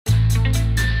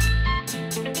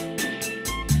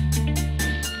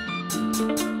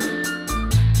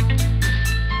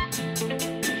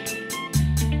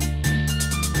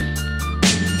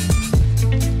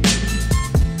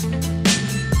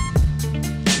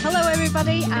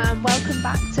everybody, and welcome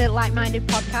back to Like Minded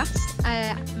Podcast.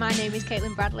 My name is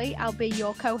Caitlin Bradley. I'll be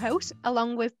your co-host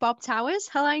along with Bob Towers.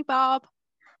 Hello, Bob.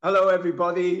 Hello,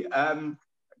 everybody.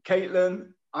 Caitlin,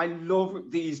 I love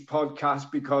these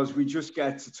podcasts because we just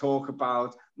get to talk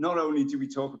about, not only do we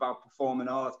talk about performing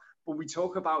art, but we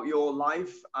talk about your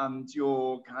life and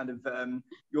your kind of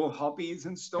your hobbies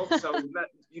and stuff. So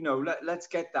let's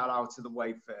get that out of the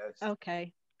way first.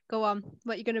 Okay, go on.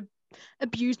 What are you going to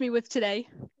abuse me with today?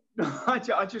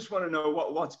 I just want to know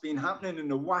what's been happening in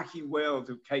the wacky world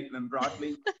of Caitlin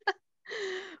Bradley.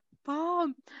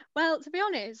 Bob, well, to be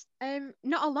honest,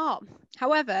 not a lot.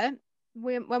 However,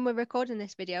 when we're recording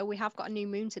this video, we have got a new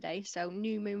moon today, so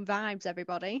new moon vibes,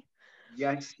 everybody.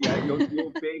 Yes, yeah,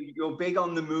 you're big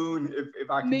on the moon, if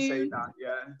I can say that.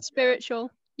 Yeah, spiritual.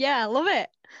 Yeah, I love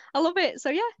it. So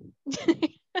yeah.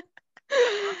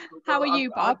 How are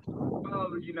you, Bob?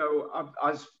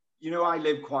 As I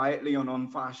live quietly and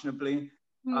unfashionably,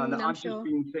 and I've just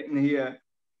been sitting here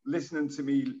listening to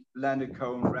me Leonard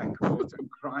Cohen records and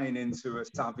crying into a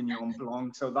Sauvignon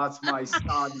Blanc. So that's my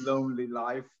sad, lonely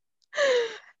life.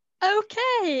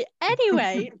 Okay.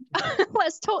 Anyway,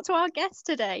 let's talk to our guest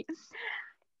today.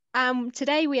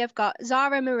 Today we have got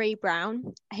Zara Marie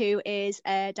Brown, who is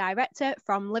a director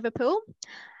from Liverpool.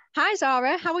 Hi,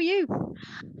 Zara. How are you?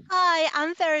 Hi,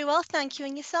 I'm very well, thank you.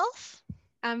 And yourself?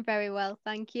 I'm very well,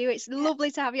 thank you. It's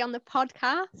lovely to have you on the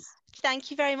podcast.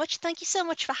 Thank you very much. Thank you so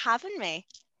much for having me.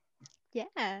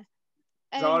 Yeah.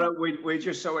 Zara, we're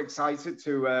just so excited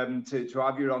to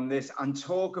have you on this and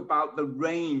talk about the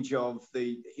range of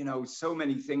so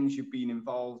many things you've been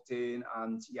involved in,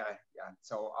 and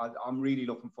so I'm really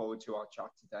looking forward to our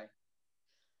chat today.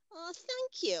 Oh,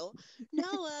 thank you.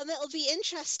 No, it'll be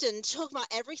interesting to talk about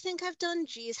everything I've done.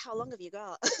 Geez, how long have you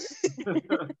got?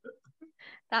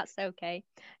 That's okay.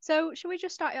 So should we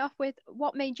just start off with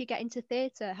what made you get into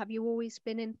theatre? Have you always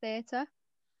been in theatre?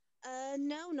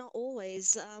 No, not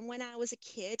always. When I was a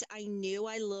kid, I knew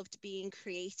I loved being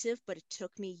creative, but it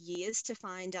took me years to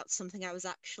find out something I was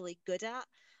actually good at.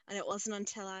 And it wasn't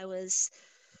until I was,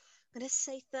 I'm going to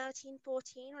say 13,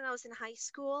 14, when I was in high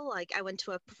school. Like, I went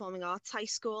to a performing arts high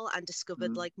school and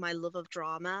discovered like my love of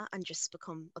drama and just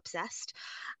become obsessed.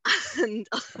 And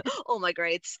all my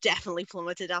grades definitely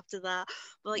plummeted after that.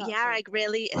 But I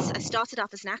started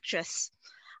off as an actress.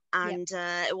 And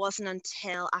it wasn't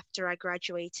until after I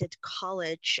graduated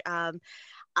college,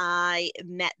 I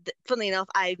met, funnily enough,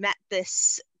 I met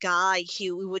this guy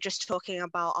who we were just talking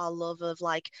about our love of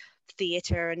like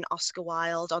theatre and Oscar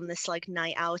Wilde on this like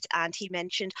night out. And he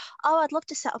mentioned, oh, I'd love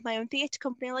to set up my own theatre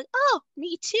company. I'm like, oh,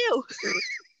 me too.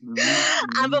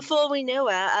 And before we knew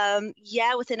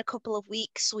it, within a couple of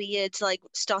weeks, we had like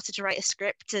started to write a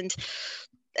script and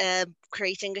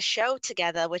creating a show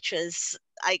together, which was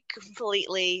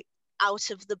completely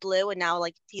out of the blue, and now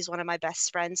like he's one of my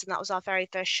best friends, and that was our very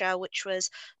first show, which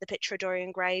was The Picture of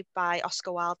Dorian Gray by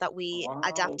Oscar Wilde, that we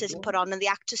adapted and put on in the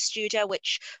Actors Studio,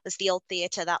 which was the old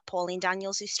theatre that Pauline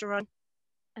Daniels used to run.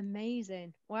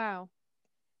 Amazing. Wow.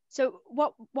 So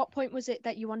what point was it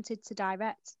that you wanted to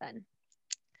direct then?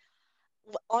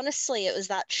 Honestly, it was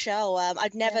that show.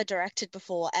 I'd never directed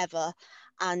before ever,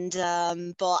 and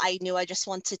but I knew I just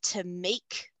wanted to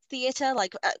make theatre,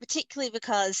 like particularly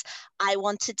because I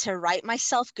wanted to write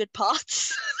myself good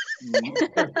parts.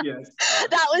 Yes.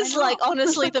 That was like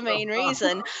honestly the main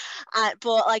reason.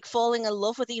 But like falling in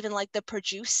love with even like the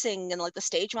producing and like the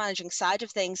stage managing side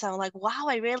of things, I'm like, wow,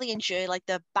 I really enjoy like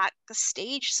the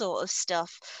backstage sort of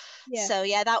stuff. So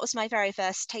that was my very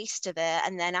first taste of it.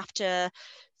 And then after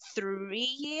 3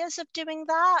 years of doing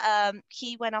that,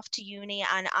 he went off to uni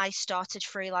and I started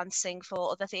freelancing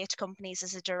for other theatre companies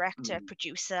as a director,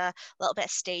 producer, a little bit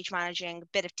of stage managing, a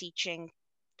bit of teaching.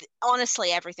 Honestly,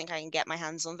 everything I can get my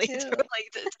hands on theatre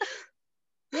related.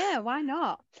 Yeah, why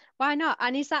not?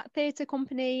 And is that theatre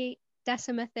company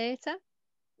Decima Theatre?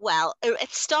 Well,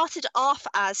 it started off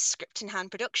as Script in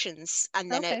Hand Productions,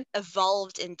 and then it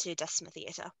evolved into Decima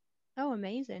Theatre. Oh,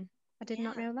 amazing. I did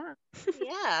not know that.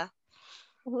 Yeah.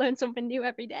 Learn something new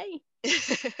every day.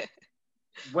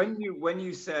 When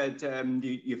you said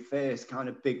your first kind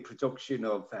of big production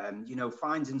of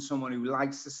finding someone who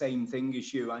likes the same thing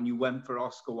as you, and you went for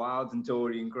Oscar Wilde and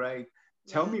Dorian Gray,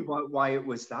 tell me why it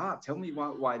was that. Tell me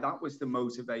why that was the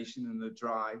motivation and the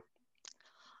drive.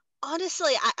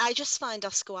 Honestly, I just find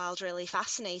Oscar Wilde really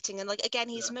fascinating. And like, again,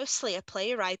 he's mostly a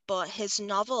playwright, but his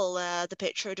novel, The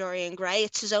Picture of Dorian Gray,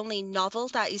 it's his only novel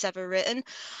that he's ever written.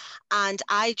 And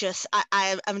I'm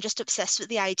just obsessed with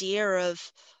the idea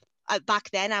of, back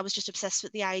then I was just obsessed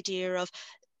with the idea of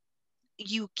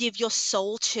you give your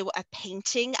soul to a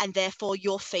painting and therefore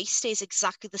your face stays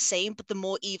exactly the same, but the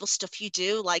more evil stuff you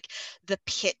do, like the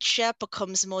picture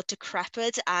becomes more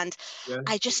decrepit. And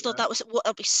I just thought that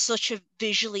would be such a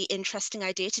visually interesting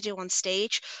idea to do on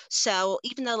stage. So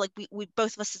even though like we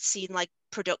both of us had seen like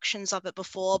productions of it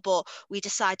before, but we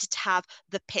decided to have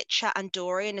the picture and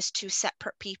Dorian as two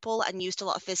separate people and used a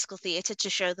lot of physical theatre to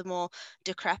show the more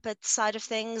decrepit side of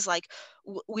things. Like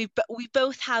we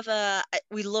both have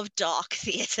we love dark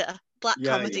theatre, black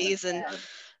comedies and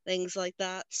things like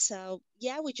that. So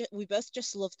yeah, we both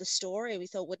just love the story. We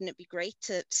thought, wouldn't it be great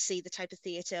to see the type of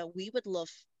theatre we would love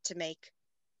to make?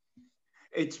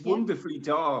 It's wonderfully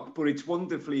dark, but it's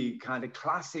wonderfully kind of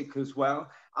classic as well.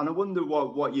 And I wonder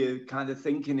what you're kind of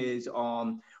thinking is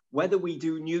on whether we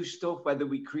do new stuff, whether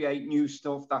we create new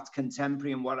stuff that's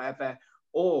contemporary and whatever,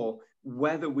 or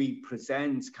whether we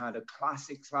present kind of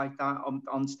classics like that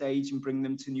on stage and bring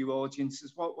them to new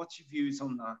audiences. What's your views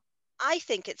on that? I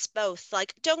think it's both.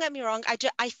 Like, don't get me wrong.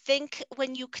 I think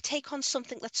when you take on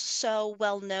something that's so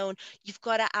well known, you've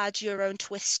got to add your own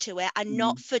twist to it, and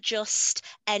not for just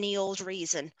any old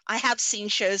reason. I have seen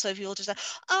shows where people just say,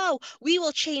 "Oh, we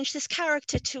will change this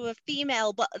character to a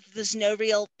female," but there's no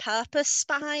real purpose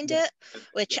behind it,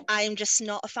 which I'm just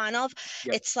not a fan of.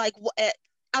 It's like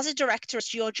as a director,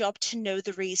 it's your job to know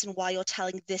the reason why you're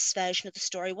telling this version of the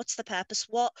story. What's the purpose?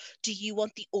 What do you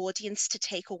want the audience to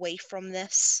take away from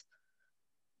this?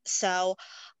 So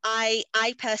I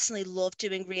personally love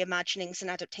doing reimaginings and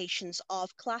adaptations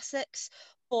of classics,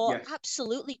 but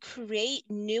absolutely create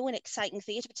new and exciting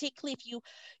theatre, particularly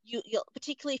if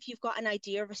particularly if you've got an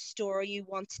idea of a story you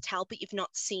want to tell, but you've not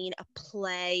seen a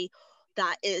play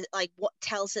that is like what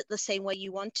tells it the same way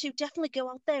you want to. Definitely go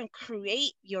out there and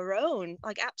create your own.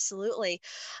 Like, absolutely.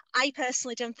 I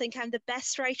personally don't think I'm the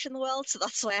best writer in the world, so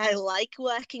that's why I like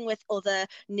working with other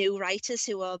new writers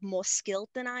who are more skilled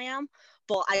than I am.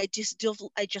 But I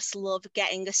just love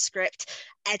getting a script,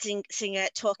 editing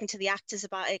it, talking to the actors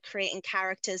about it, creating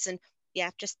characters, and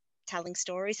just telling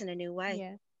stories in a new way.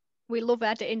 Yeah. We love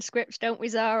editing scripts, don't we,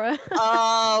 Zara?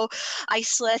 Oh, I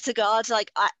swear to God,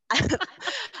 like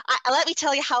let me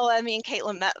tell you how me and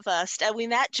Caitlin met first. We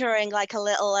met during like a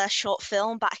little short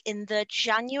film back in the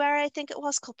January, I think it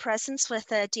was, called Presence with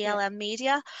DLM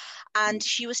Media. And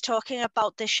she was talking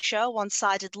about this show,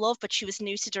 One-Sided Love, but she was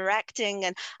new to directing,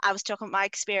 and I was talking about my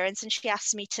experience, and she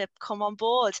asked me to come on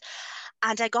board.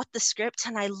 And I got the script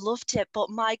and I loved it. But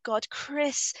my God,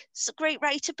 Chris is a great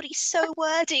writer, but he's so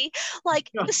wordy. Like,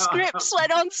 the scripts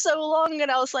went on so long, and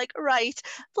I was like, right,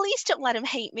 please don't let him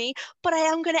hate me, but I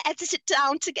am going to edit it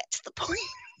down to get to the point.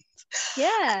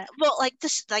 Yeah. But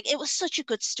it was such a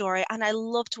good story, and I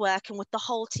loved working with the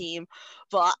whole team.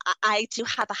 But I do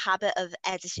have a habit of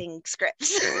editing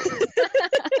scripts.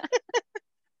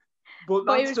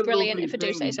 But it was brilliant, if I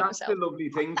do say so myself. That's the lovely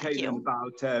thing, Caitlin,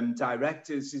 about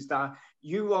directors, is that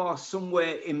you are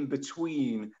somewhere in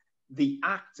between the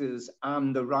actors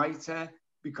and the writer,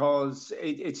 because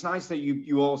it's nice that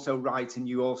you also write and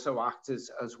you also act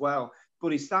as well.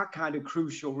 But it's that kind of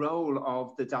crucial role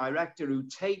of the director who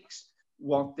takes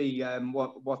what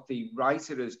the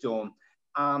writer has done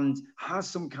and has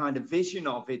some kind of vision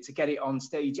of it to get it on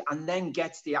stage, and then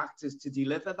gets the actors to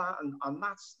deliver that. And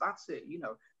that's it, you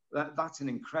know. That's an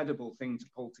incredible thing to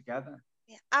pull together.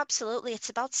 Yeah, absolutely. It's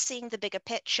about seeing the bigger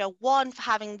picture. One, for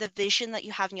having the vision that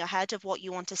you have in your head of what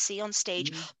you want to see on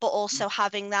stage, but also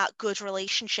having that good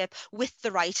relationship with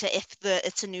the writer if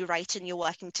it's a new writer and you're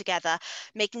working together,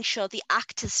 making sure the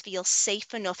actors feel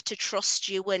safe enough to trust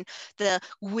you and the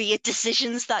weird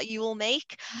decisions that you will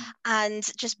make, and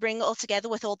just bring it all together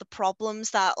with all the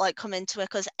problems that like come into it,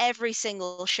 because every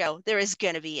single show there is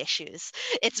going to be issues.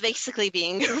 It's basically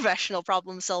being a professional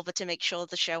problem solver to make sure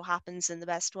the show happens in the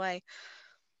best way.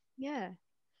 Yeah.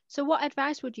 So what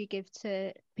advice would you give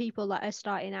to people that are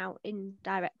starting out in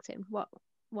directing? What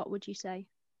would you say?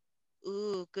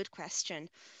 Ooh, good question.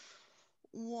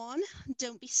 One,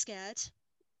 don't be scared.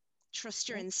 Trust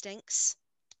your instincts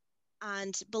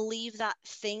and believe that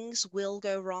things will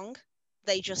go wrong.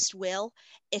 They just will.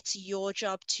 It's your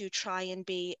job to try and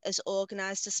be as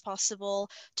organized as possible,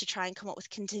 to try and come up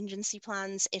with contingency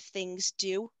plans if things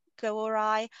do go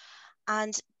awry.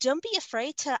 And don't be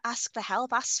afraid to ask for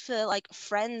help. Ask for like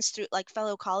friends, through like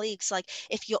fellow colleagues. Like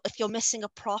if you're missing a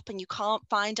prop and you can't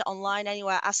find it online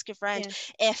anywhere, ask a friend.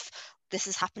 If this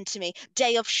has happened to me,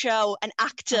 day of show, an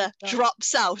actor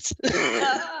drops out.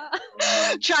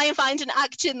 Try and find an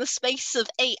actor in the space of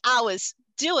 8 hours.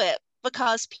 Do it,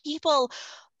 because people,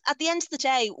 at the end of the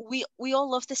day, we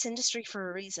all love this industry for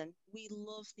a reason. We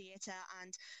love theatre,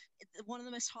 and one of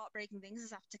the most heartbreaking things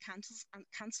is after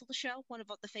cancel the show. One of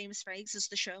the famous phrases,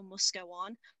 "The show must go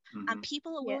on," and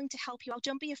people are willing to help you out.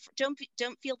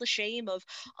 Don't feel the shame of,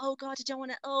 oh God, I don't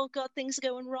want to. Oh God, things are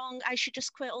going wrong. I should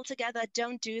just quit altogether.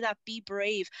 Don't do that. Be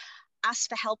brave. Ask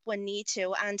for help when need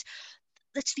to, and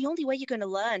that's the only way you're going to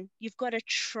learn. You've got to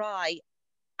try,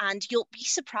 and you'll be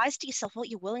surprised at yourself what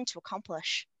you're willing to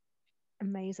accomplish.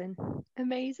 Amazing.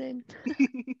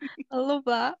 I love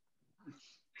that.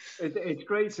 It's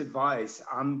great advice.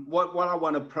 What I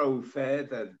want to probe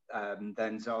further,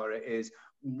 then, Zara, is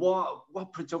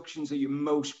what productions are you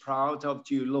most proud of?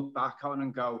 Do you look back on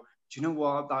and go, do you know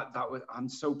what, that was, I'm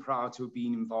so proud to have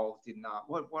been involved in that?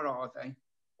 What are they?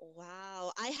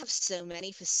 Wow, I have so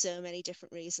many for so many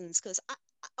different reasons, because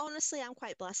honestly, I'm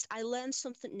quite blessed. I learn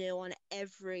something new on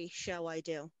every show I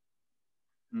do.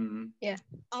 Yeah.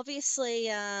 Obviously,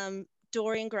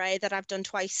 Dorian Gray, that I've done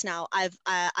twice now.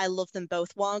 I love them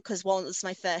both. One, because one was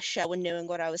my first show and knowing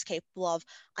what I was capable of,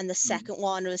 and the second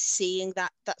one was seeing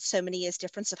that so many years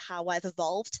difference of how I've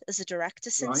evolved as a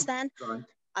director since then. Right.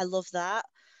 I love that.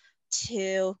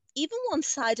 To even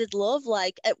One-Sided Love,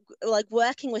 like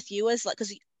working with you as, like,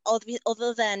 because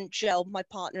other than Joe, my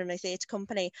partner in my theatre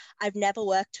company, I've never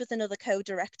worked with another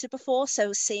co-director before.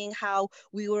 So seeing how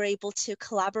we were able to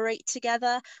collaborate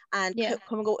together and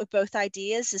coming up with both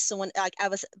ideas as someone, like, I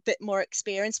was a bit more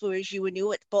experienced, whereas you were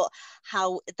new, but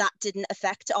how that didn't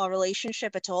affect our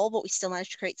relationship at all, but we still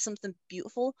managed to create something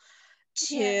beautiful.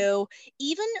 To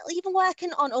even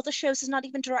working on other shows is not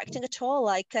even directing at all.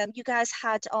 Like you guys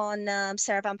had on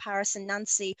Sarah Van Paris and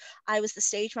Nancy, I was the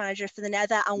stage manager for the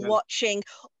Nether, and watching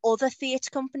other theatre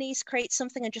companies create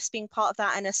something and just being part of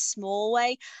that in a small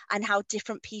way, and how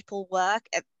different people work.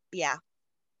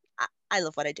 I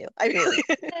love what I do. I really.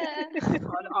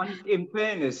 In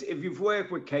fairness, if you've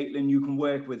worked with Caitlin, you can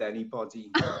work with anybody.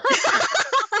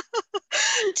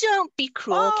 Don't be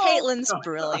cruel. Caitlin's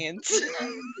brilliant.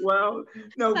 Well,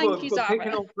 no, Thank you, but Zara.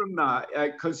 picking up from that,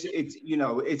 because it's, you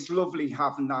know, it's lovely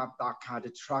having that kind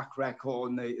of track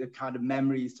record and the kind of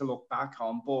memories to look back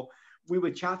on. But we were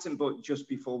chatting, but just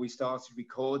before we started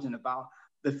recording, about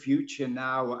the future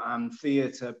now and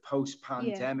theatre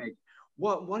post-pandemic.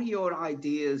 What are your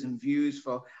ideas and views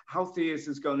for how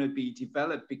theatre is going to be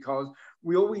developed? Because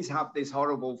we always have this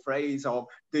horrible phrase of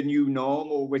the new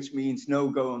normal, which means no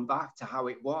going back to how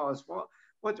it was.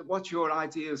 What's your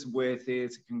ideas of where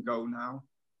theatre can go now?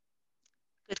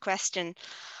 Good question.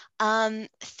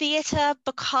 Theatre,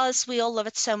 because we all love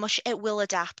it so much, it will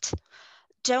adapt.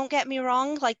 Don't get me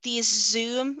wrong, like these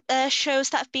Zoom shows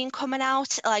that have been coming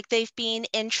out, like they've been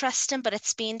interesting, but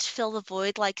it's been to fill the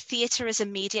void. Like theatre is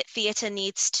immediate. Theatre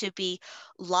needs to be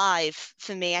live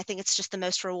for me. I think it's just the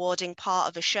most rewarding part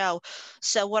of a show.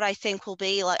 So what I think will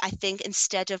be, like, I think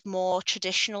instead of more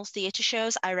traditional theatre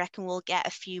shows, I reckon we'll get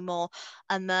a few more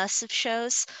immersive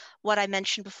shows. What I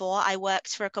mentioned before, I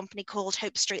worked for a company called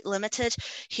Hope Street Limited,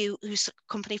 whose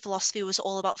company philosophy was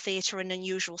all about theatre in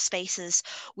unusual spaces.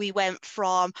 We went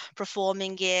from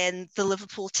performing in the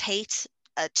Liverpool Tate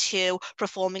to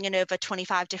performing in over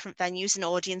 25 different venues, and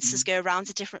audiences go around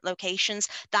to different locations.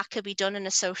 That could be done in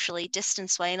a socially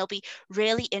distanced way, and it'll be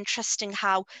really interesting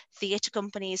how theatre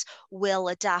companies will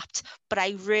adapt. But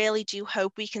I really do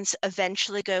hope we can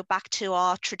eventually go back to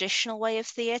our traditional way of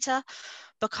theatre,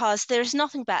 because there's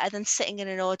nothing better than sitting in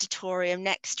an auditorium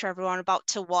next to everyone about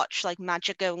to watch like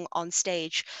magic going on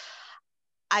stage.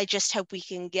 I just hope we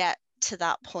can get to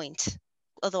that point.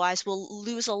 Otherwise, we'll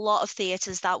lose a lot of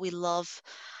theatres that we love.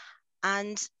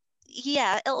 And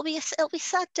yeah, it'll be a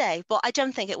sad day, but I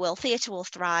don't think it will. Theatre will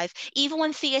thrive. Even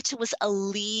when theatre was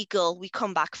illegal, we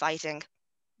come back fighting.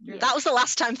 Yeah. That was the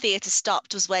last time theatre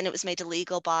stopped, was when it was made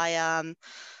illegal by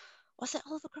was it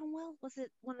Oliver Cromwell? Was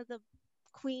it one of the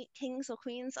kings or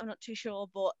queens? I'm not too sure,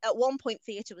 but at one point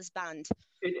theatre was banned.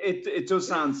 It does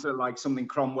sound like something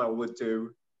Cromwell would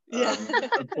do. Yeah.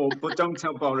 But don't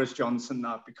tell Boris Johnson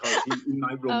that, because he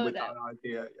might run with that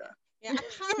idea. Yeah,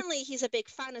 apparently he's a big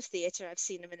fan of theatre. I've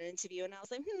seen him in an interview, and I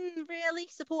was like, really?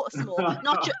 Support us more.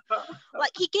 Not just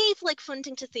like, he gave like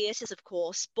funding to theatres, of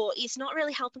course, but he's not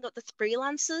really helping out the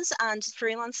freelancers, and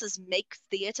freelancers make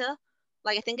theatre.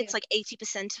 Like, I think it's like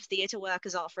 80% of theatre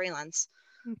workers are freelance.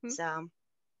 So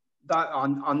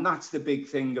that's the big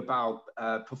thing about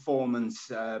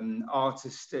performance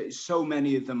artists. So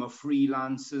many of them are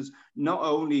freelancers, not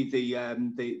only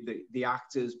the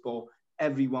actors, but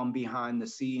everyone behind the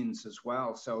scenes as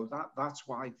well. So that's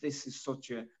why this is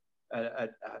such a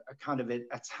kind of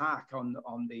attack on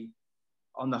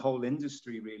the whole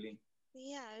industry, really.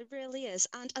 Yeah, it really is.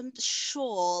 And I'm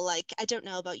sure, like, I don't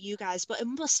know about you guys, but it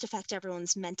must affect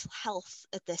everyone's mental health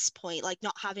at this point, like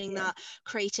not having Yeah, that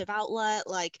creative outlet.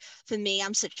 Like, for me,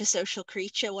 I'm such a social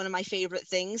creature. One of my favorite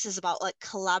things is about like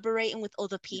collaborating with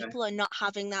other yeah. people and not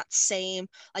having that same,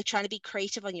 like, trying to be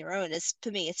creative on your own is,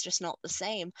 for me, it's just not the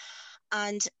same.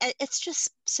 And it's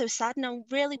just so sad. And I'm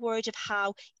really worried of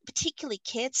how, particularly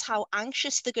kids, how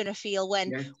anxious they're going to feel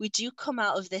when Yes. we do come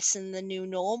out of this in the new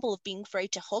normal of being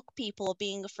afraid to hug people or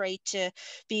being afraid to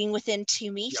being within 2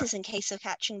 meters in case of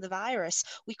catching the virus.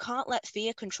 We can't let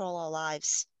fear control our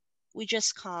lives. We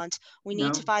just can't. We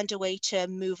need to No. find a way to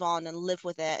move on and live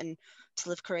with it and to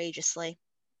live courageously.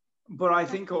 But I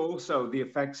think also the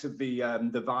effects of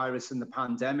the virus and the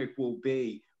pandemic will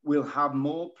be we'll have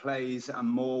more plays and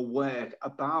more work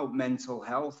about mental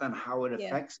health and how it Yeah,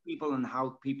 affects people and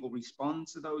how people respond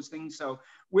to those things. So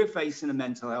we're facing a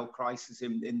mental health crisis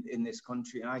in this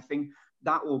country, and I think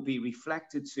that will be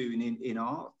reflected soon in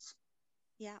art.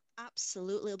 Yeah,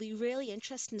 absolutely. It'll be really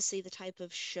interesting to see the type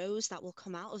of shows that will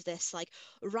come out of this. Like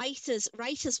writers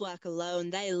work alone.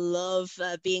 They love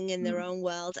being in their Mm. own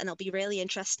world, and it'll be really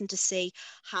interesting to see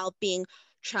how being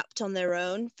trapped on their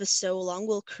own for so long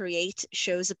will create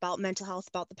shows about mental health,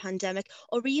 about the pandemic,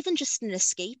 or even just an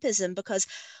escapism. Because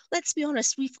let's be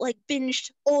honest, we've like binged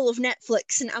all of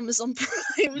Netflix and Amazon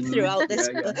Prime Mm. throughout this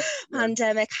Yeah, yeah, yeah.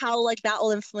 pandemic. How like that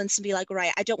will influence and be like,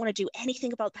 right, I don't want to do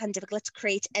anything about the pandemic. Let's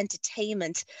create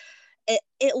entertainment. It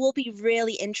will be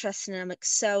really interesting. And I'm like,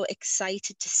 so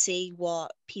excited to see what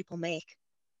people make.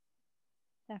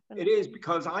 It is definitely.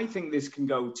 because I think this can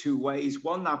go two ways.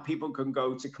 One, that people can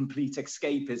go to complete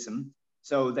escapism.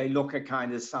 So they look at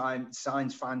kind of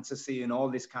science fantasy and all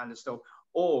this kind of stuff.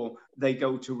 Or they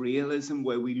go to realism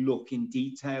where we look in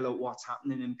detail at what's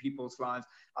happening in people's lives.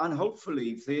 And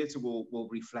hopefully theatre will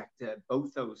reflect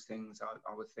both those things,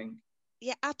 I would think.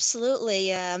 Yeah,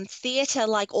 absolutely. Theatre,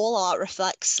 like all art,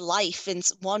 reflects life in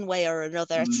one way or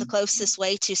another. It's the Mm. closest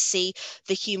way to see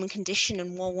the human condition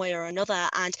in one way or another.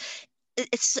 And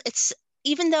it's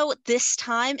even though this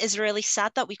time is really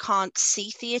sad that we can't see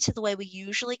theatre the way we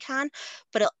usually can,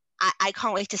 but I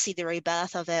can't wait to see the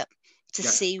rebirth of it, to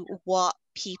Yes. see what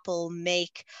people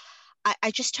make. I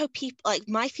just hope people, like,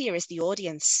 my fear is the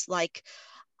audience. Like,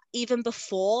 even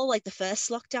before like the first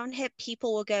lockdown hit,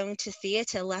 people were going to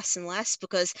theatre less and less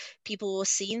because people were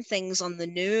seeing things on the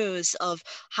news of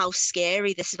how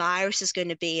scary this virus is going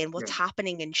to be and what's Yes.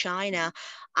 happening in China.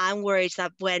 I'm worried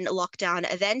that when lockdown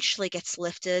eventually gets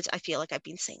lifted, I feel like I've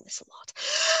been saying this a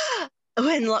lot.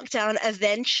 When lockdown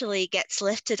eventually gets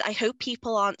lifted, I hope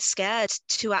people aren't scared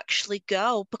to actually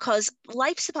go, because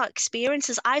life's about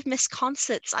experiences. I've missed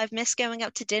concerts, I've missed going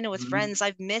out to dinner with Mm-hmm. friends,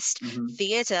 I've missed Mm-hmm.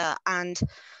 theatre, and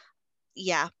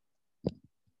yeah,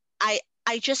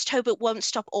 I just hope it won't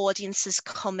stop audiences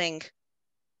coming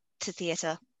to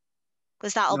theatre,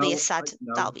 because No, that'll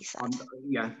no. be sad.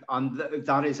 Yeah, and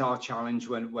that is our challenge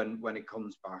when it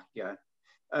comes back. Yeah.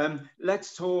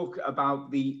 Let's talk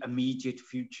about the immediate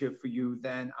future for you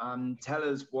then, and tell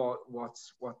us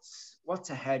what's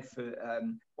ahead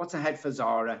for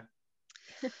Zara.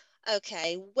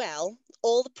 Okay, well,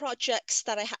 all the projects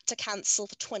that I had to cancel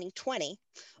for 2020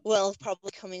 will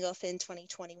probably coming up in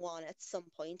 2021 at some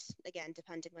point, again,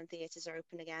 depending when theatres are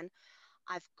open again.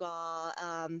 I've got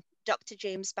Dr.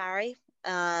 James Barry.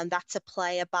 That's a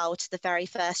play about the very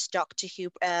first doctor who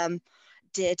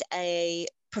did a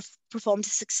performed a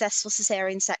successful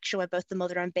cesarean section where both the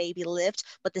mother and baby lived,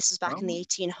 but this was back in the Oh,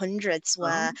 1800s, oh,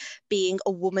 where being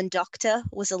a woman doctor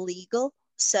was illegal.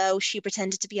 So she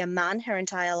pretended to be a man her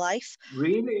entire life.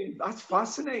 really? That's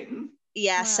fascinating.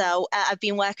 Yeah, Wow. so I've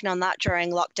been working on that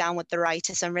during lockdown with the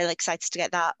writer, so I'm really excited to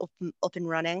get that up and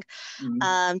running.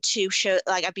 Mm. To show,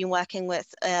 like, I've been working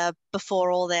with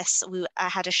before all this, I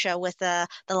had a show with the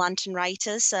Lantern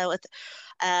Writers, so with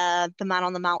The Man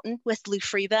on the Mountain with Lou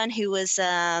Freeburn, who was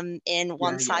in Yeah,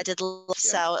 One yeah, Sided Love, yeah.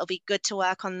 so it'll be good to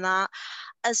work on that.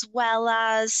 As well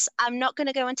as, I'm not going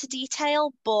to go into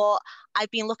detail, but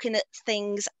I've been looking at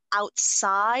things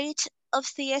outside of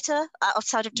theatre,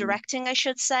 outside of Mm. directing, I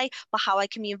should say, but how I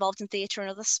can be involved in theatre and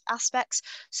other aspects.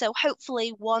 So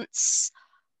hopefully, once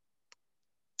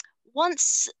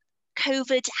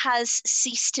COVID has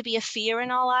ceased to be a fear in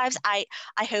our lives, I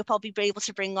hope I'll be able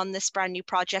to bring on this brand new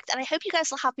project, and I hope you guys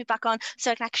will have me back on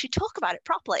so I can actually talk about it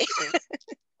properly.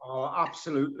 Oh,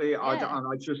 absolutely. Yeah, And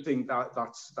I just think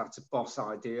that's a boss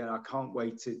idea, and I can't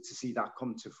wait to see that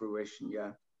come to fruition.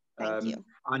 Yeah. Thank you.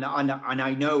 And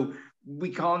I know we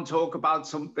can't talk about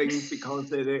some things because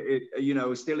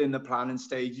still in the planning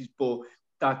stages, but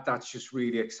that's just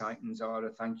really exciting,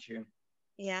 Zara. Thank you.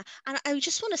 Yeah, and I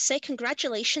just want to say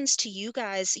congratulations to you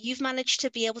guys. You've managed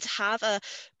to be able to have a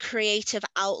creative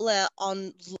outlet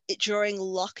during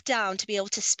lockdown to be able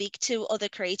to speak to other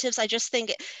creatives. I just think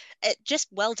it just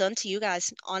well done to you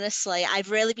guys. Honestly,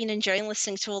 I've really been enjoying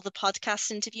listening to all the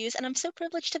podcast interviews, and I'm so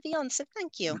privileged to be on. So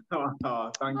thank you. Thank you.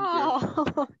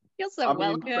 Oh, you're so I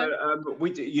mean, welcome.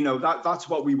 we do, you know, that's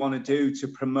what we want to do to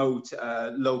promote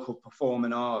local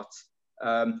performing art,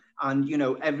 and you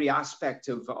know, every aspect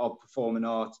of performing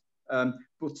art.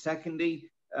 But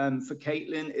secondly, for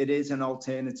Caitlin, it is an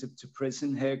alternative to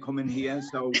prison here coming here.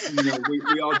 So you know,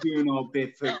 we are doing our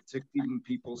bit to keeping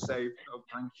people safe. So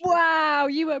thank you. Wow,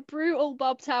 you were brutal,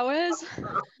 Bob Towers.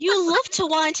 You love to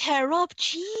wind her up,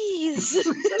 jeez.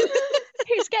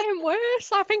 It's getting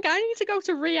worse. I think I need to go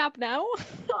to rehab now.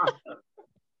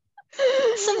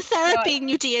 Some therapy in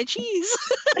you, dear. Jeez.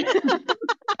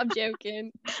 I'm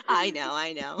joking. I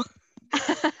know.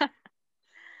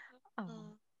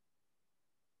 Oh.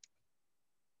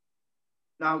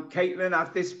 Now, Caitlin,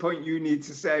 at this point, you need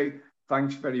to say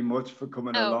thanks very much for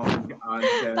coming along.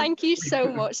 And, thank you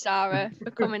so much, Sarah,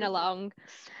 for coming along.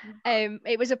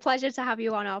 It was a pleasure to have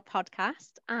you on our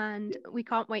podcast, and we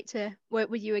can't wait to work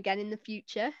with you again in the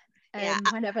future,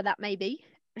 whenever that may be.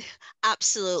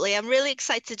 Absolutely. I'm really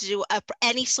excited to do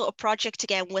any sort of project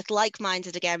again with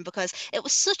like-minded again, because it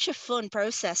was such a fun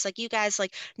process. Like, you guys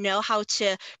know how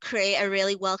to create a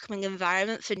really welcoming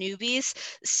environment for newbies.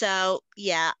 So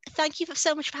yeah, thank you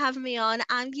so much for having me on,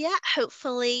 and yeah,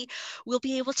 hopefully we'll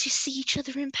be able to see each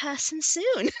other in person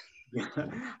soon. Yeah.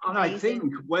 And I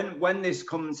think when this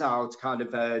comes out kind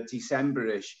of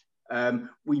December-ish,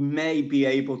 we may be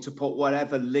able to put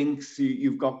whatever links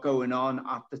you've got going on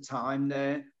at the time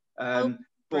there.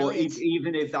 But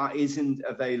even if that isn't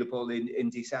available in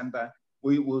December,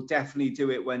 we will definitely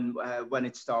do it when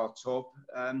it starts up,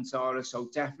 Zara. So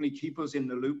definitely keep us in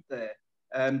the loop there.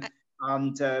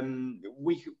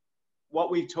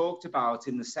 What we talked about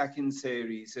in the second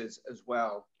series as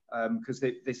well, because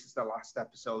this is the last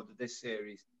episode of this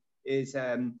series, is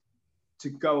to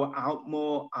go out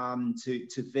more and to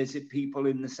visit people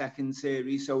in the second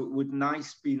series. So it would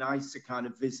be nice to kind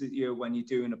of visit you when you're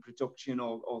doing a production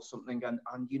or something,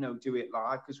 and you know, do it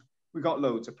live, because we've got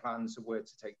loads of plans of where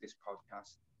to take this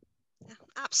podcast.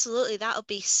 Absolutely, that would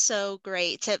be so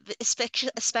great,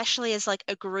 especially as like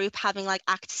a group, having like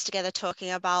actors together talking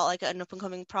about like an up and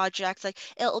coming project. Like,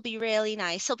 it'll be really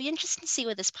nice. It'll be interesting to see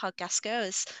where this podcast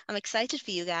goes. I'm excited for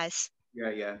you guys.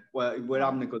 Yeah. Well, we're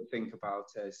having a good think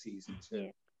about season 2.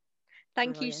 Yeah.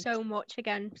 Thank you so much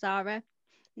again, Zara.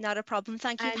 Not a problem.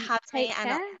 Thank you for having me.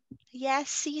 And yes,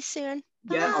 see you soon.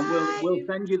 Yeah, Bye. and we'll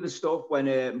send you the stuff when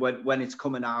it's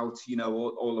coming out. You know,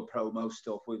 all the promo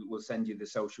stuff. We'll send you the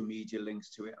social media links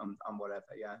to it and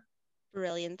whatever. Yeah.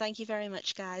 Brilliant. Thank you very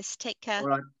much, guys. Take care. All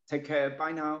right. Take care.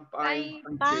 Bye now. Bye.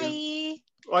 Bye.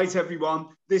 Right, everyone.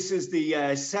 This is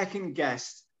the second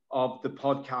guest of the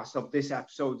podcast, of this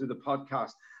episode of the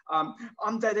podcast.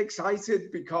 I'm dead excited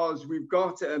because we've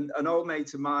got an old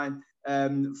mate of mine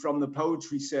from the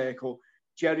poetry circle,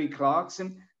 Jerry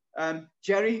Clarkson.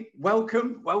 Jerry,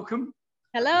 welcome.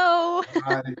 Hello.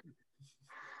 Hi.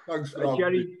 Thanks,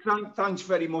 Jerry. Thanks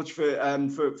very much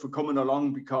for coming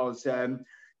along, because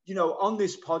you know, on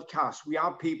this podcast we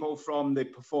have people from the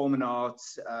performing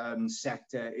arts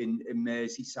sector in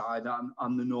Merseyside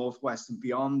and the Northwest and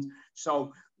beyond.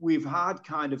 So we've had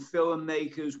kind of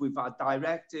filmmakers, we've had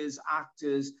directors,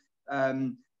 actors,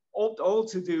 all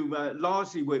to do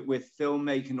largely with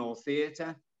filmmaking or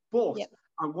theatre. But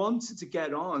I wanted to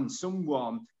get on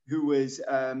someone who is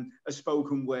a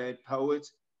spoken word poet,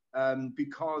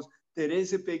 because there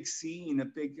is a big scene, a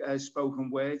big spoken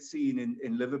word scene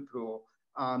in Liverpool,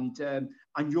 and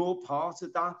you're part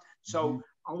of that. So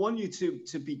I want you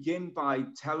to begin by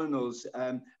telling us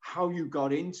how you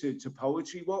got into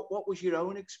poetry. What was your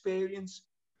own experience?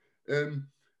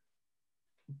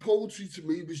 Poetry to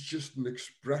me was just an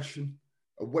expression,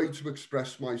 a way to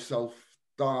express myself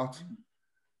that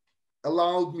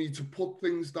allowed me to put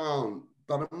things down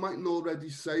that I mightn't already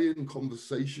say in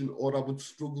conversation, or I would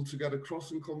struggle to get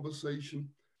across in conversation.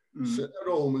 Sitting at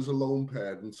home as a lone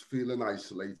parent, feeling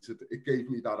isolated, it gave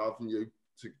me that avenue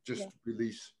to just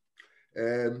release.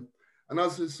 And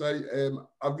as I say,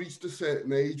 I reached a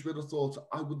certain age where I thought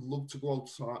I would love to go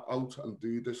out and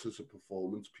do this as a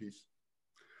performance piece.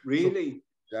 Really?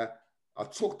 So, yeah, I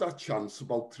took that chance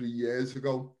about 3 years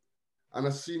ago, and I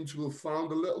seem to have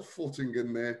found a little footing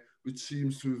in there, which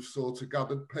seems to have sort of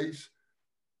gathered pace.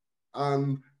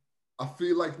 And I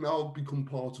feel like now I've become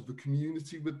part of the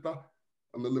community with that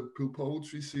and the Liverpool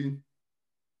poetry scene.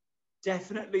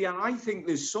 Definitely. And I think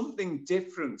there's something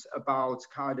different about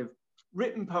kind of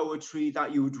written poetry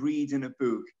that you would read in a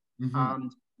book,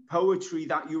 and poetry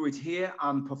that you would hear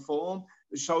and perform.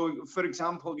 So, for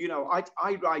example, you know,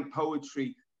 I write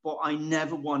poetry, but I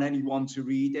never want anyone to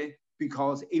read it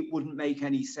because it wouldn't make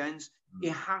any sense.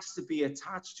 It has to be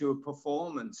attached to a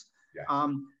performance.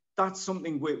 That's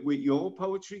something with your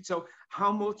poetry. So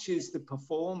how much is the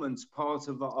performance part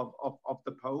of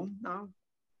the poem now?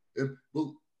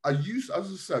 Well, I used,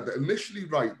 as I said, initially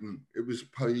writing, it was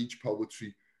page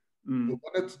poetry. But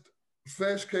when it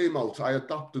first came out, I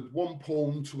adapted one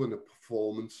poem to a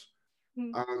performance.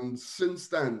 And since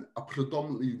then, I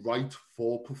predominantly write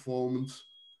for performance.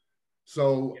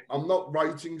 So I'm not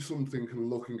writing something and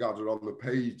looking at it on the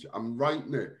page. I'm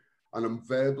writing it and I'm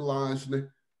verbalizing it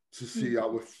to see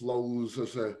how it flows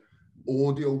as a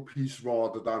audio piece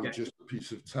rather than just a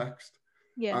piece of text.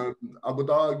 And I would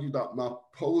argue that my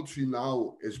poetry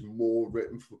now is more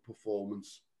written for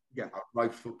performance. I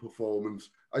write for performance.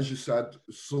 As you said,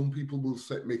 some people will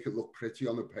make it look pretty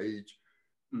on a page.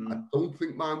 I don't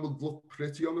think mine would look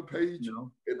pretty on a page.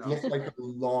 It looked like a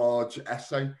large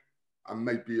essay and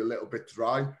maybe a little bit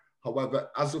dry. However,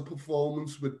 as a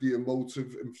performance with the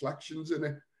emotive inflections in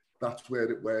it, that's where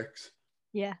it works.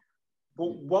 Yeah.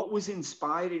 But what was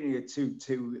inspiring you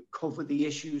to cover the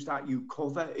issues that you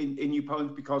cover in your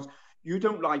poems? Because you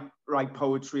don't write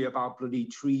poetry about bloody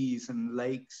trees and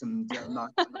lakes and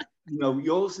that. You know,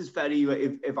 yours is very,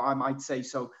 if I might say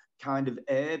so, kind of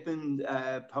urban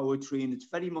poetry, and it's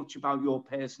very much about your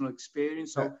personal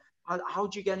experience. So how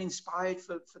do you get inspired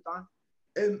for that?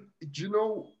 Do you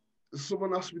know,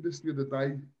 someone asked me this the other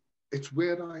day. It's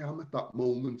where I am at that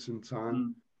moment in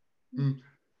time.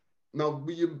 Now,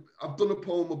 I've done a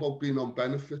poem about being on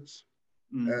benefits,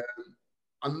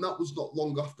 and that was not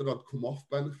long after I'd come off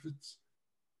benefits.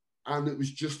 And it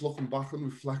was just looking back and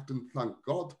reflecting, thank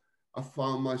God, I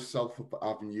found myself at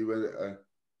Avenue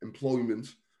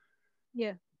employment.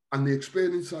 Yeah. And the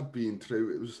experience I'd been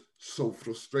through, it was so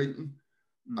frustrating.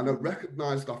 And I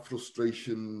recognised that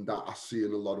frustration that I see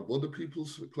in a lot of other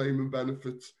people's claiming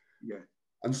benefits.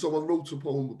 And so I wrote a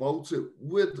poem about it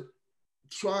with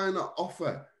trying to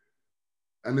offer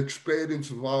an experience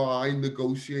of how I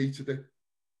negotiated it.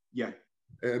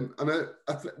 And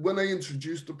when I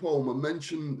introduced the poem, I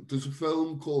mentioned there's a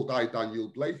film called I,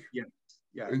 Daniel Blake.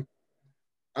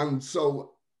 And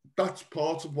so that's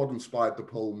part of what inspired the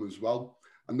poem as well.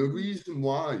 And the reason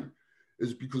why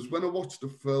is because when I watched the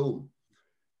film,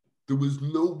 there was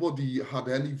nobody had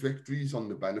any victories on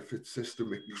the benefit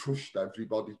system. It crushed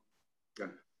everybody.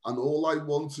 And all I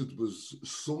wanted was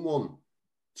someone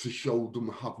to show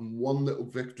them having one little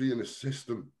victory in a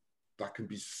system that can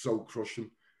be so crushing.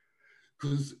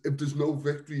 Because if there's no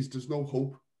victories, there's no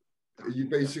hope. You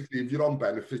basically, if you're on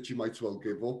benefits, you might as well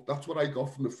give up. That's what I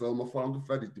got from the film. I found it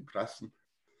very depressing.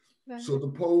 So the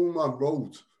poem I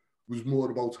wrote was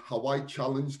more about how I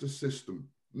challenged the system,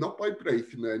 not by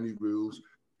breaking any rules,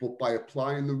 but by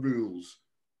applying the rules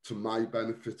to my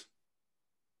benefit.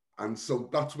 And so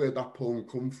that's where that poem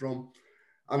comes from.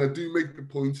 And I do make the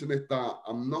point in it that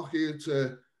I'm not here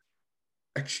to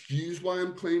excuse why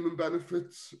I'm claiming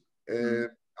benefits.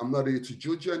 I'm not here to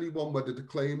judge anyone whether they're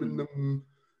claiming them,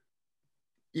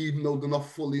 even though they're not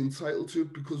fully entitled to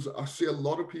it, because I see a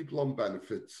lot of people on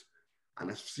benefits and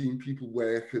I've seen people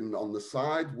working on the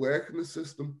side, working the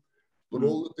system, but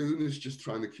all they're doing is just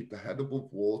trying to keep their head above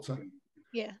water.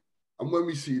 And when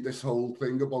we see this whole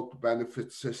thing about the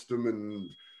benefit system and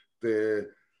the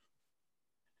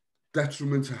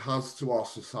detriment it has to our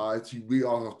society, we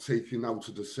are taking out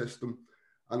of the system.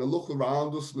 And I look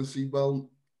around us and I see, well,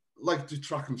 like the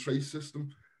track and trace system,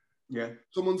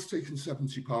 someone's taking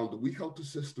 £70 a week out the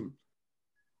system.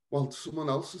 Well, someone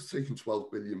else is taking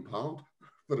 £12 billion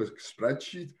for a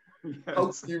spreadsheet.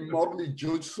 How do you morally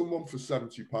judge someone for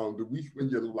 £70 a week when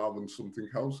you're allowing something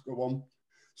else go on?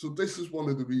 So this is one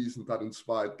of the reasons that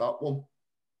inspired that one.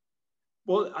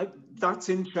 Well, that's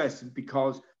interesting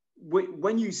because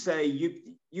when you say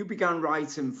you began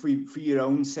writing for your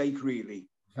own sake, really.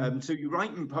 So you're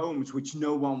writing poems which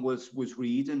no one was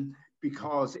reading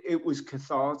because it was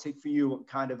cathartic for you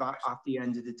kind of at the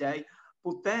end of the day.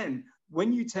 But then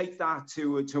when you take that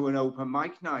to an open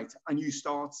mic night and you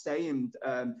start saying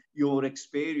your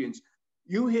experience,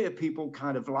 you hear people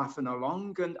kind of laughing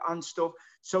along and stuff.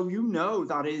 So you know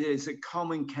that it is a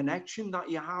common connection that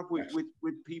you have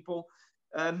with people.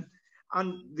 And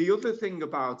the other thing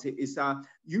about it is that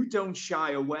you don't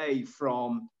shy away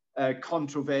from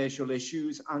controversial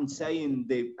issues and saying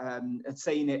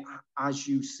it as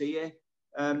you see it.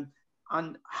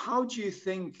 And how do you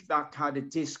think that kind of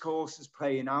discourse is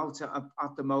playing out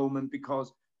at the moment?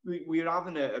 Because we were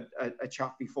having a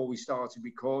chat before we started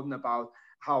recording about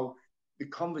how the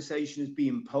conversation is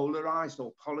being polarized,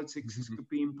 or politics is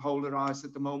being polarized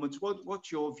at the moment.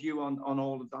 What's your view on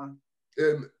all of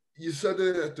that? You said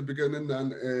it at the beginning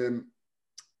then,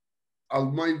 I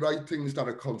might write things that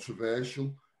are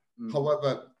controversial.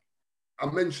 However, I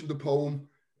mentioned the poem.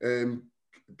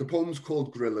 The poem's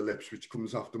called Gorilla Lips, which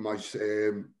comes after my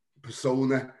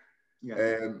persona.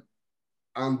 Yeah.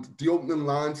 And the opening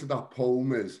line to that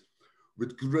poem is,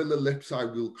 with gorilla lips I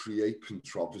will create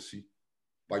controversy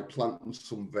by planting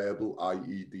some verbal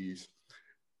IEDs.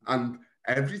 And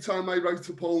every time I write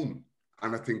a poem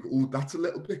and I think, oh, that's a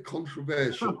little bit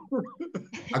controversial,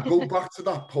 I go back to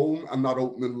that poem and that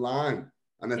opening line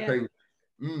and I think,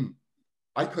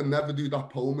 I can never do that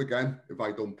poem again if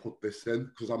I don't put this in,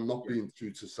 because I'm not being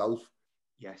true to self.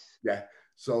 Yes. Yeah.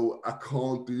 So I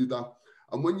can't do that.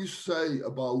 And when you say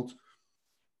about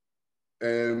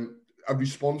a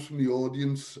response from the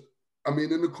audience, I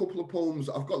mean, in a couple of poems,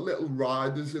 I've got little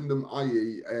riders in them,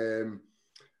 i.e.,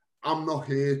 I'm not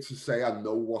here to say I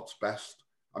know what's best.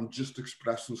 I'm just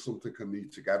expressing something I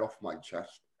need to get off my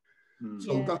chest.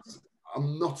 So that's,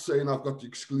 I'm not saying I've got the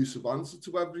exclusive answer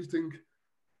to everything,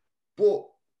 but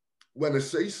when I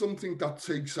say something that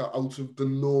takes it out of the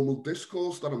normal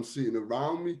discourse that I'm seeing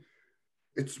around me,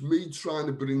 it's me trying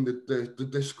to bring the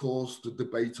discourse, the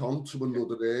debate on to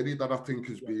another area that I think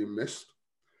is being missed.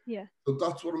 Yeah. So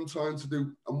that's what I'm trying to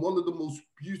do. And one of the most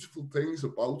beautiful things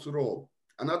about it all,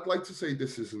 and I'd like to say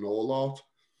this is in all art,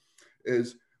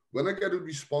 is when I get a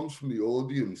response from the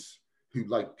audience who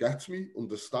like gets me,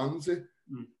 understands it,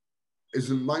 is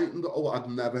enlightened, oh, I'd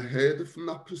never heard it from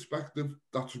that perspective.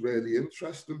 That's really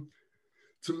interesting.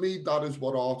 To me, that is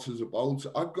what art is about.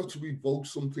 I've got to evoke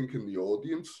something in the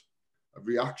audience, a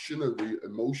reaction,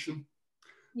 emotion,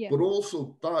 but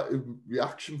also that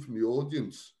reaction from the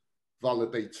audience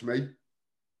validates me.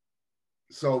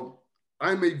 So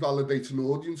I may validate an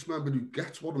audience member who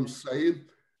gets what I'm saying,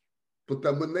 but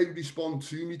then when they respond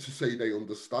to me to say they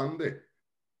understand it,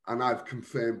 and I've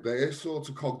confirmed their sort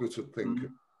of cognitive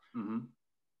thinking,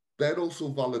 they're also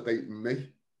validating me.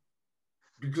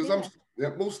 Because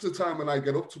most of the time when I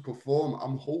get up to perform,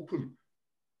 I'm hoping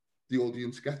the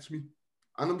audience gets me.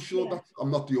 And I'm sure that I'm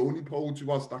not the only poet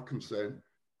who has that concern.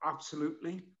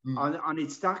 Absolutely. And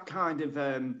it's that kind of,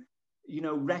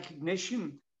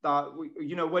 recognition that,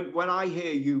 when I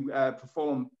hear you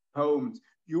perform poems,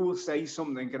 you will say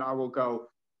something and I will go,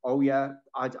 oh yeah,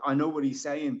 I know what he's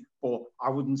saying, but I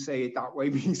wouldn't say it that way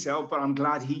myself, but I'm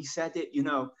glad he said it,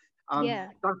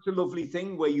 That's a lovely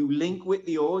thing where you link with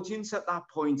the audience at that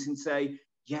point and say,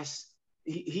 yes,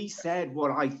 he said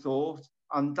what I thought.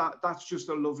 And that's just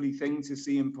a lovely thing to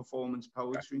see in performance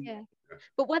poetry. Yeah.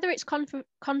 But whether it's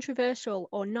controversial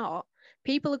or not,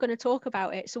 people are going to talk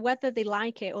about it. So whether they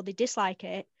like it or they dislike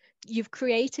it, you've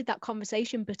created that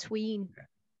conversation between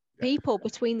people,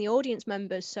 between the audience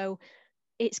members. So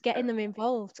it's getting them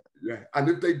involved. Yeah. And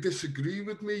if they disagree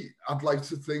with me, I'd like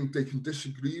to think they can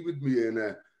disagree with me in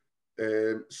a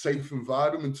safe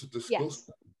environment to discuss,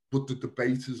 but the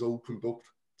debate is opened up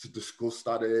to discuss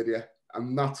that area.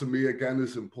 And that to me, again,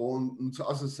 is important.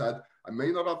 As I said, I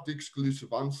may not have the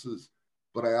exclusive answers,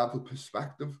 but I have a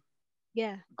perspective.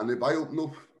 Yeah. And if I open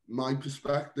up my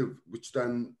perspective, which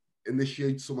then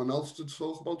initiates someone else to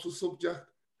talk about the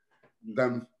subject,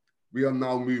 then we are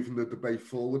now moving the debate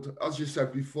forward. As you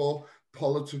said before,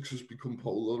 politics has become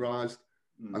polarized.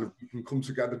 And if we can come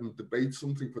together and debate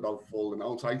something without falling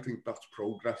out, I think that's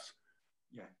progress.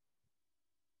 Yeah.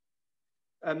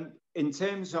 In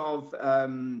terms of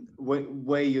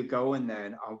where you're going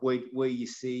then, and where you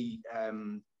see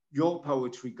your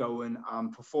poetry going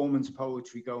and performance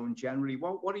poetry going generally,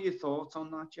 what are your thoughts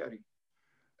on that, Jerry?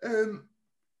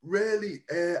 Really,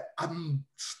 I'm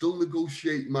still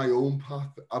negotiating my own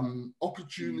path.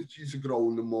 Opportunities are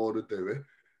growing the more I do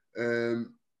it.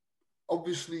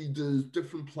 Obviously, there's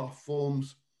different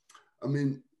platforms. I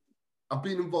mean, I've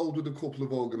been involved with a couple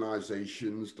of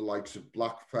organisations, the likes of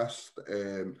Blackfest,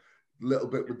 a little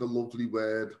bit with The Lovely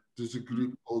Word. There's a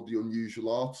group called the Unusual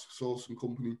Arts Sourcing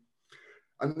Company.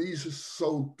 And these are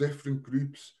so different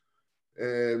groups.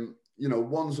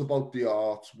 One's about the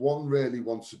arts. One really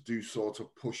wants to do sort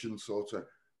of pushing sort of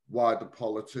wider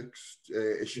politics,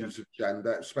 issues of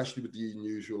gender, especially with the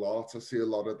unusual arts. I see a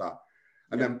lot of that.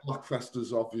 And then Blackfest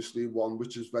is obviously one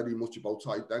which is very much about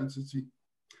identity.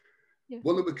 Yeah.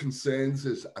 One of the concerns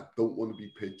is I don't want to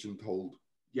be pigeonholed.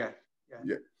 Yeah.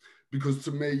 Because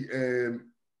to me,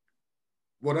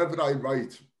 whatever I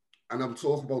write, and I'm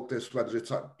talking about this, whether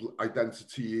it's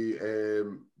identity,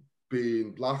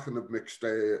 being Black and of mixed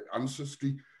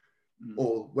ancestry,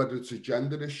 or whether it's a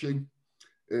gender issue,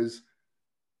 is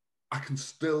I can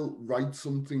still write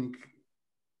something.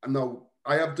 And now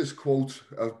I have this quote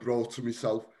I've brought to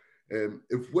myself.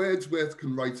 If Wordsworth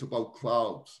can write about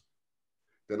clouds,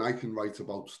 then I can write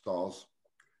about stars.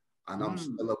 And I'm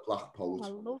still a black poet. I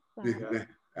love that.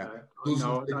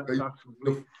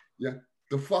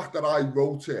 The fact that I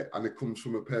wrote it and it comes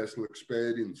from a personal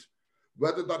experience,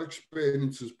 whether that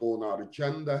experience is born out of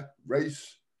gender,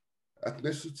 race,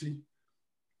 ethnicity,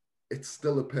 it's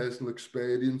still a personal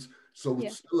experience. So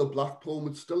it's still a black poem.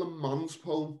 It's still a man's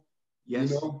poem.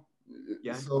 Yes. You know?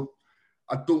 Yeah. So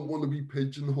I don't want to be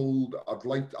pigeonholed. I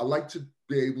like to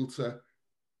be able to,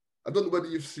 I don't know whether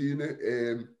you've seen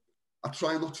it. I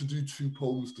try not to do two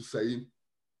poems the same.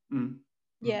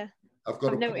 Yeah. I've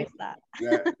noticed that.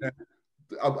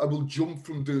 I will jump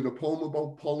from doing a poem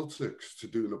about politics to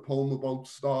doing a poem about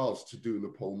stars to doing a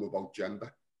poem about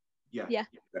gender. Yeah.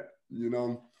 You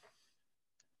know.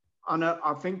 And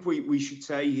I think we should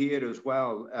say here as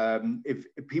well, if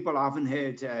people haven't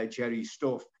heard Jerry's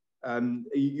stuff,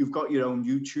 you've got your own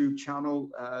YouTube channel,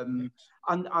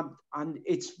 and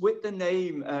it's with the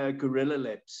name Gorilla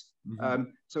Lips.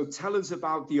 So tell us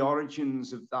about the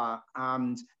origins of that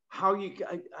and how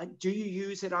do you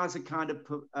use it as a kind of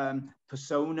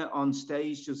persona on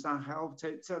stage? Does that help?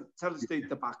 Tell us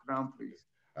the background, please.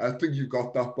 I think you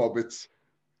got that, Bob. It's,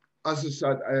 as I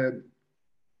said,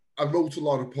 I wrote a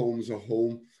lot of poems at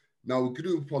home. Now, I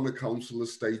grew up on a council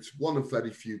estate, one of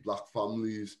very few black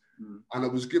families, and I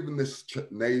was given this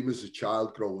name as a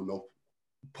child growing up.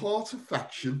 Part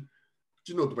affection,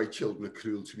 do you know the way children are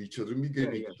cruel to each other, and we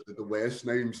give each other the worst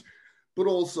names, but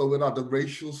also it had a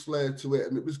racial flair to it,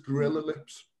 and it was Gorilla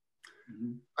Lips.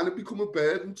 And it became a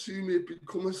burden to me. It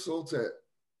became a sort of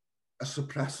a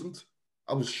suppressant.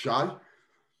 I was shy.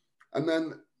 And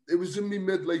then it was in my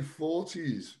mid-late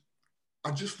 40s.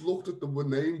 I just looked at the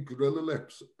name Gorilla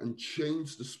Lips and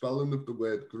changed the spelling of the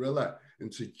word gorilla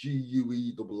into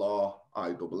Guerrilla.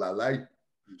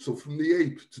 So from the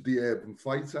ape to the urban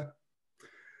fighter.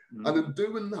 And in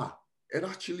doing that, it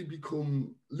actually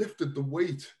lifted the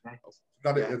weight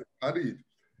that it had carried.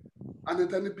 And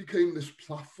then it became this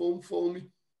platform for me.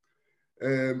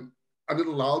 And it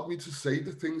allowed me to say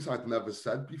the things I'd never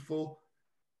said before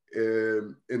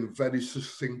in a very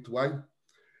succinct way.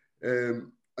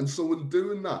 And so in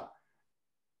doing that,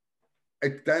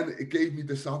 it gave me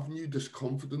this avenue, this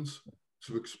confidence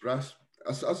to express.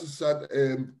 As I said,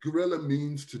 guerrilla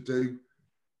means to do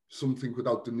something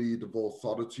without the need of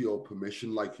authority or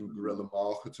permission, like in guerrilla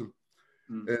marketing.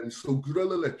 And so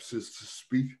Gorilla Lips is to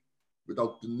speak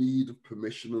without the need of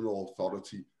permission and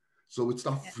authority. So it's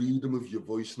that freedom of your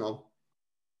voice now.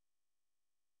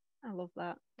 I love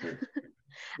that.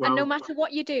 And no matter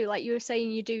what you do, like you were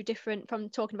saying, you do different, from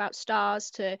talking about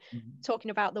stars to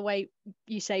talking about the way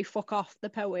you say fuck off the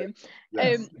poem,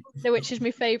 which is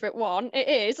my favourite one. It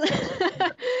is.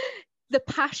 The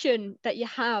passion that you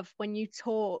have when you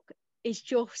talk is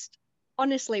just,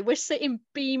 honestly, we're sitting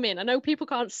beaming. I know people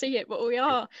can't see it, but we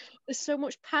are. There's so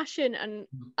much passion, and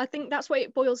I think that's what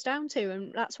it boils down to,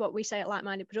 and that's what we say at Like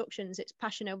Minded Productions. It's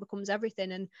passion overcomes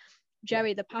everything. And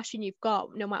Jerry, the passion you've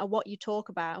got, no matter what you talk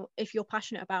about, if you're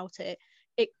passionate about it,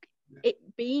 it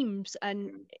beams,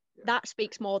 and that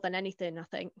speaks more than anything, I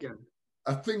think.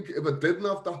 I think if I didn't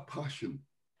have that passion,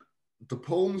 the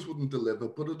poems wouldn't deliver,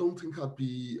 but I don't think I'd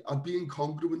be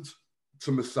incongruent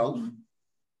to myself.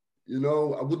 You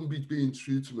know, I wouldn't be being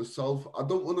true to myself. I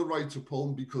don't want to write a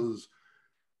poem because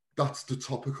that's the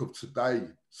topic of today.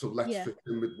 So let's fit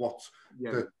in with what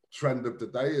the trend of the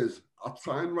day is. I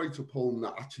try and write a poem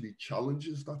that actually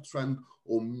challenges that trend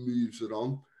or moves it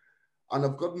on. And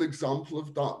I've got an example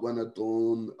of that when I've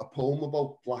done a poem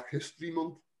about Black History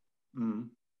Month.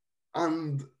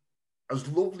 And as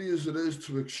lovely as it is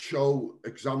to show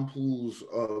examples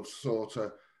of sort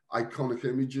of iconic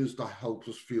images that help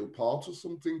us feel part of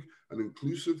something and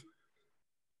inclusive,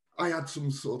 I had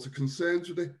some sort of concerns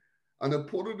with it. And I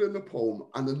put it in a poem,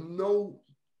 and I know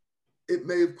it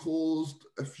may have caused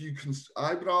a few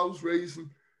eyebrows raising,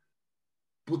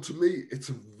 but to me, it's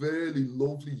a very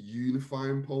lovely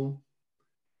unifying poem.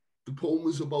 The poem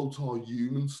is about our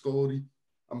human story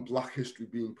and Black history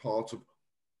being part of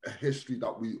a history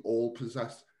that we all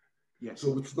possess.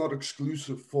 So it's not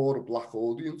exclusive for a Black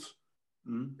audience.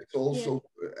 It's also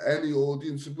any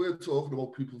audience. If we're talking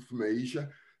about people from Asia,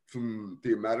 from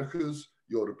the Americas,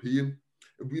 European,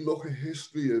 if we look at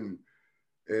history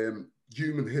and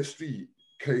human history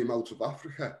came out of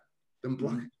Africa, then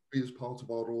Black history is part of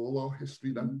all our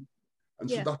history then. And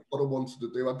so that's what I wanted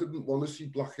to do. I didn't want to see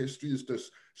Black history as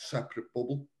this separate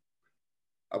bubble.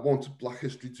 I wanted Black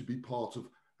history to be part of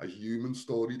a human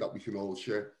story that we can all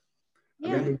share.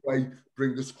 And in a way,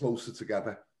 bring us closer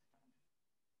together.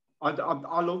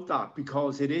 I love that,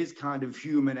 because it is kind of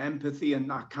human empathy and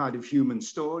that kind of human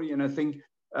story. And I think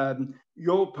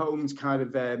your poems kind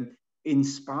of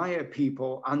inspire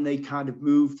people, and they kind of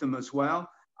move them as well.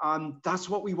 And that's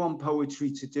what we want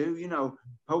poetry to do. You know,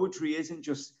 poetry isn't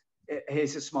just,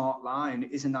 here's a smart line,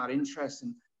 isn't that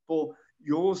interesting? But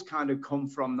yours kind of come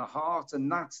from the heart,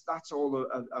 and that's all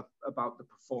about the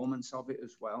performance of it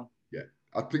as well. Yeah,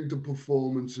 I think the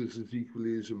performance is as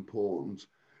equally as important.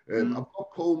 I've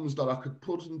got poems that I could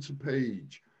put into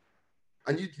page,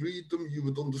 and you'd read them, you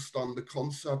would understand the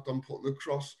concept I'm putting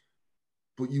across,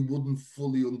 but you wouldn't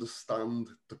fully understand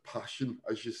the passion,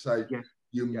 as you say,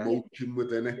 the emotion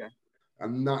within it.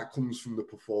 And that comes from the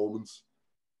performance.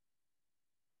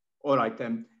 All right,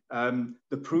 then.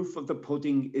 The proof of the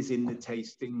pudding is in the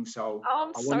tasting. So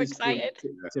I'm so excited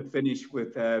to finish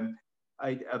with a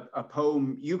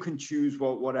poem. You can choose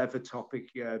whatever topic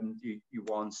you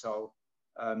want. So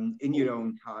in your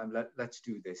own time, let's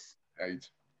do this. Right.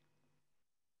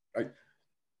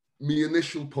 My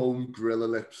initial poem, Gorilla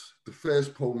Lips, the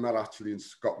first poem that actually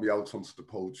got me out onto the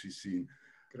poetry scene.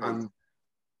 Great. And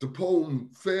the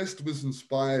poem first was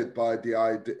inspired by the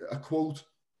idea, a quote,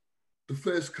 "The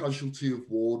first casualty of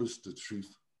war is the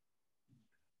truth."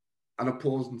 And I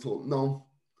paused and thought, no,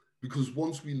 because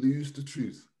once we lose the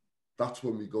truth, that's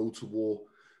when we go to war.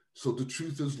 So the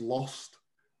truth is lost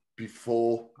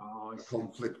before the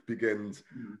conflict begins.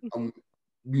 And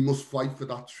we must fight for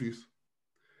that truth.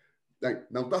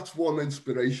 Now, that's one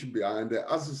inspiration behind it.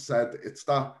 As I said, it's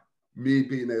that me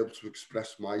being able to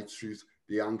express my truth,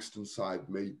 the angst inside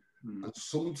me. And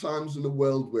sometimes in a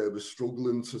world where we're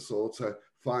struggling to sort of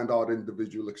find our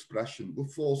individual expression, we're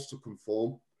forced to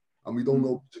conform, and we don't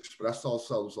know how to express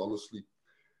ourselves honestly.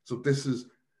 So this is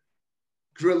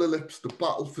Gorilla Lips, the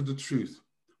battle for the truth,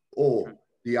 or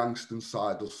the angst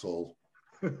inside us all.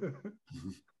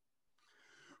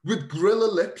 With Gorilla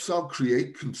Lips, I'll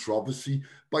create controversy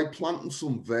by planting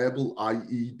some verbal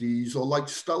IEDs, or like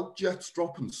stealth jets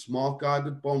dropping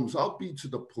smart-guided bombs, I'll be to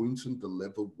the point and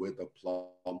deliver with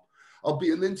aplomb. I'll be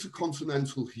an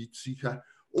intercontinental heat seeker,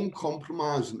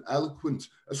 uncompromising, eloquent,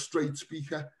 a straight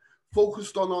speaker,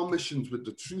 focused on our missions with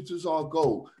the truth as our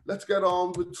goal. Let's get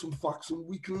armed with some facts and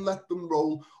we can let them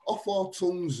roll off our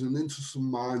tongues and into some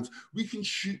minds. We can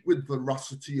shoot with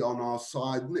veracity on our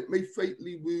side, and it may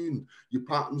fatally wound your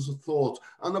patterns of thought,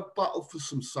 and a battle for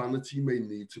some sanity may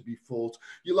need to be fought.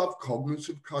 You'll have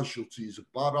cognitive casualties, a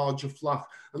barrage of flak,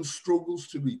 and struggles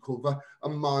to recover a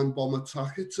mind bomb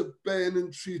attack. It's a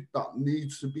burning truth that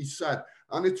needs to be said,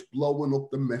 and it's blowing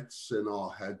up the myths in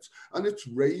our heads, and it's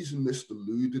raising this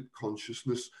deluded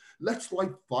consciousness. Let's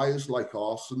light fires like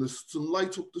arsonists and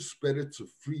light up the spirits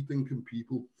of free-thinking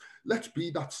people. Let's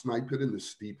be that sniper in the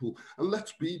steeple, and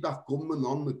let's be that gunman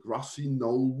on the grassy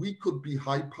knoll. We could be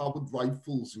high-powered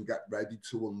rifles and get ready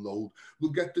to unload.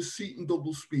 We'll get deceit and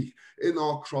double-speak in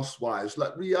our crosswires.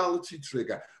 Let reality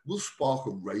trigger. We'll spark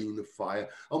a rain of fire,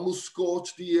 and we'll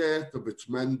scorch the earth of its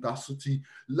mendacity.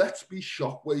 Let's be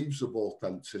shockwaves of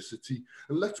authenticity,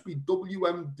 and let's be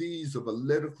WMDs of a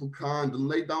lyrical kind, and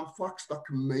lay down facts that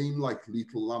can maim like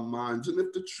lethal landmines. And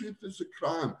if the truth is a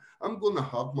crime, I'm going to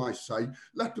have my say.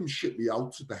 Let them ship me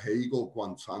out to The Hague or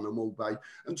Guantanamo Bay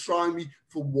and try me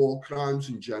for war crimes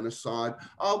and genocide.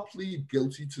 I'll plead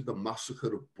guilty to the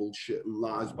massacre of bullshit and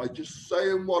lies by just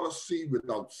saying what I see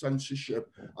without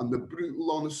censorship and the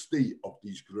brutal honesty of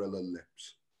these Gorilla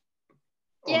Lips.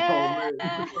 Yeah.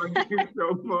 Oh, mate, thank you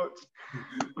so much.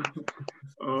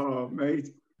 Oh, mate,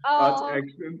 that's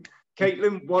excellent.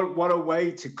 Caitlin, what a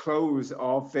way to close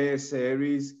our first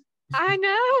series. I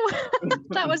know.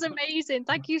 That was amazing.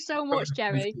 Thank you so much,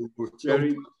 Jerry.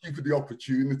 Jerry, thank you for the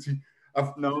opportunity.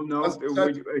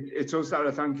 It's us that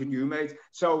are thanking you, mate.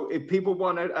 So if people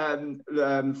want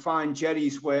to find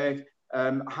Jerry's work,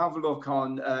 have a look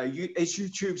on, is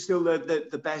YouTube still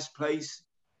the best place?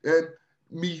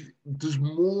 There's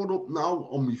more up now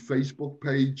on my Facebook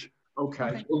page.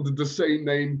 Okay. Under the same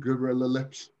name, Gorilla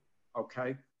Lips.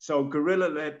 Okay. So Gorilla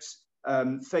Lips,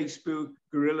 Facebook,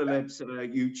 Gorilla Lips,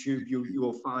 YouTube,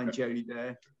 you'll find Jerry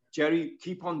there. Jerry,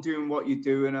 keep on doing what you're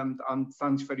doing, and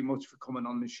thanks very much for coming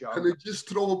on the show. Can I just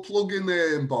throw a plug in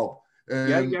there, Bob? Go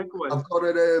ahead. I've got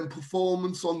a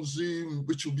performance on Zoom,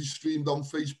 which will be streamed on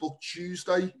Facebook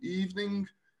Tuesday evening,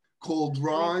 called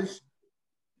Rise.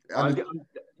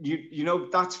 You know,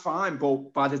 that's fine,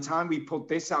 but by the time we put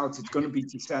this out, it's going to be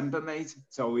December, mate.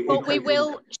 So we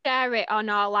will share it on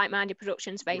our Like Minded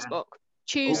Productions Facebook.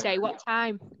 Tuesday, what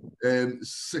time?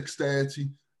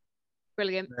 6:30.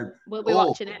 Brilliant. We'll be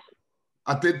watching it.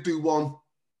 I did do one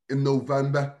in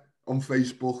November on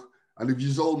Facebook, And if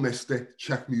you've all missed it,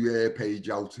 check my page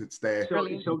out. It's there. So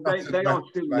they are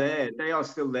still there. They are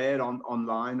still there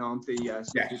online, aren't they? Yes.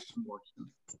 Yes.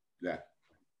 Yeah.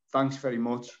 Thanks very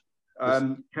much.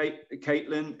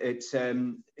 Caitlin,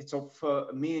 it's up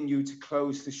for me and you to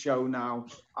close the show now.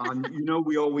 And you know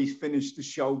we always finish the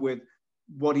show with,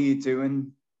 what are you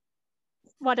doing?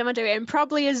 What am I doing?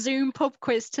 Probably a Zoom pub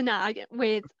quiz tonight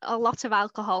with a lot of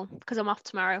alcohol because I'm off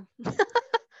tomorrow.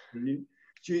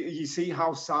 You see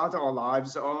how sad our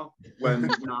lives are when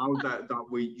now that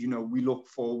we, you know, we look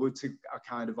forward to a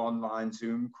kind of online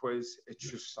Zoom quiz. It's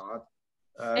just sad.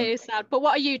 It is sad. But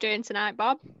what are you doing tonight,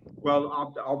 Bob?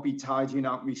 Well, I'll be tidying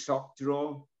out my sock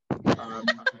drawer.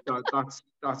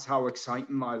 That's how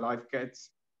exciting my life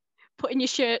gets. Putting your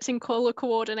shirts in colour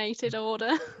coordinated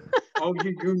order. Oh,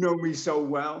 you know me so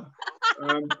well.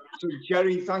 So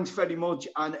Jerry, thanks very much,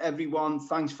 and everyone,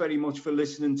 thanks very much for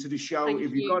listening to the show.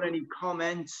 If you've got any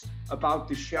comments about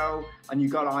the show and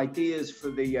you've got ideas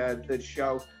for the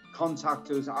show,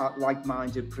 contact us at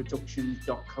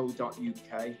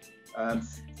likemindedproductions.co.uk.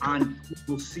 And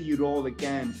we'll see you all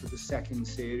again for the second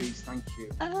series. Thank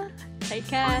you. Take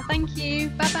care. Thank you.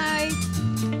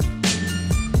 Bye-bye.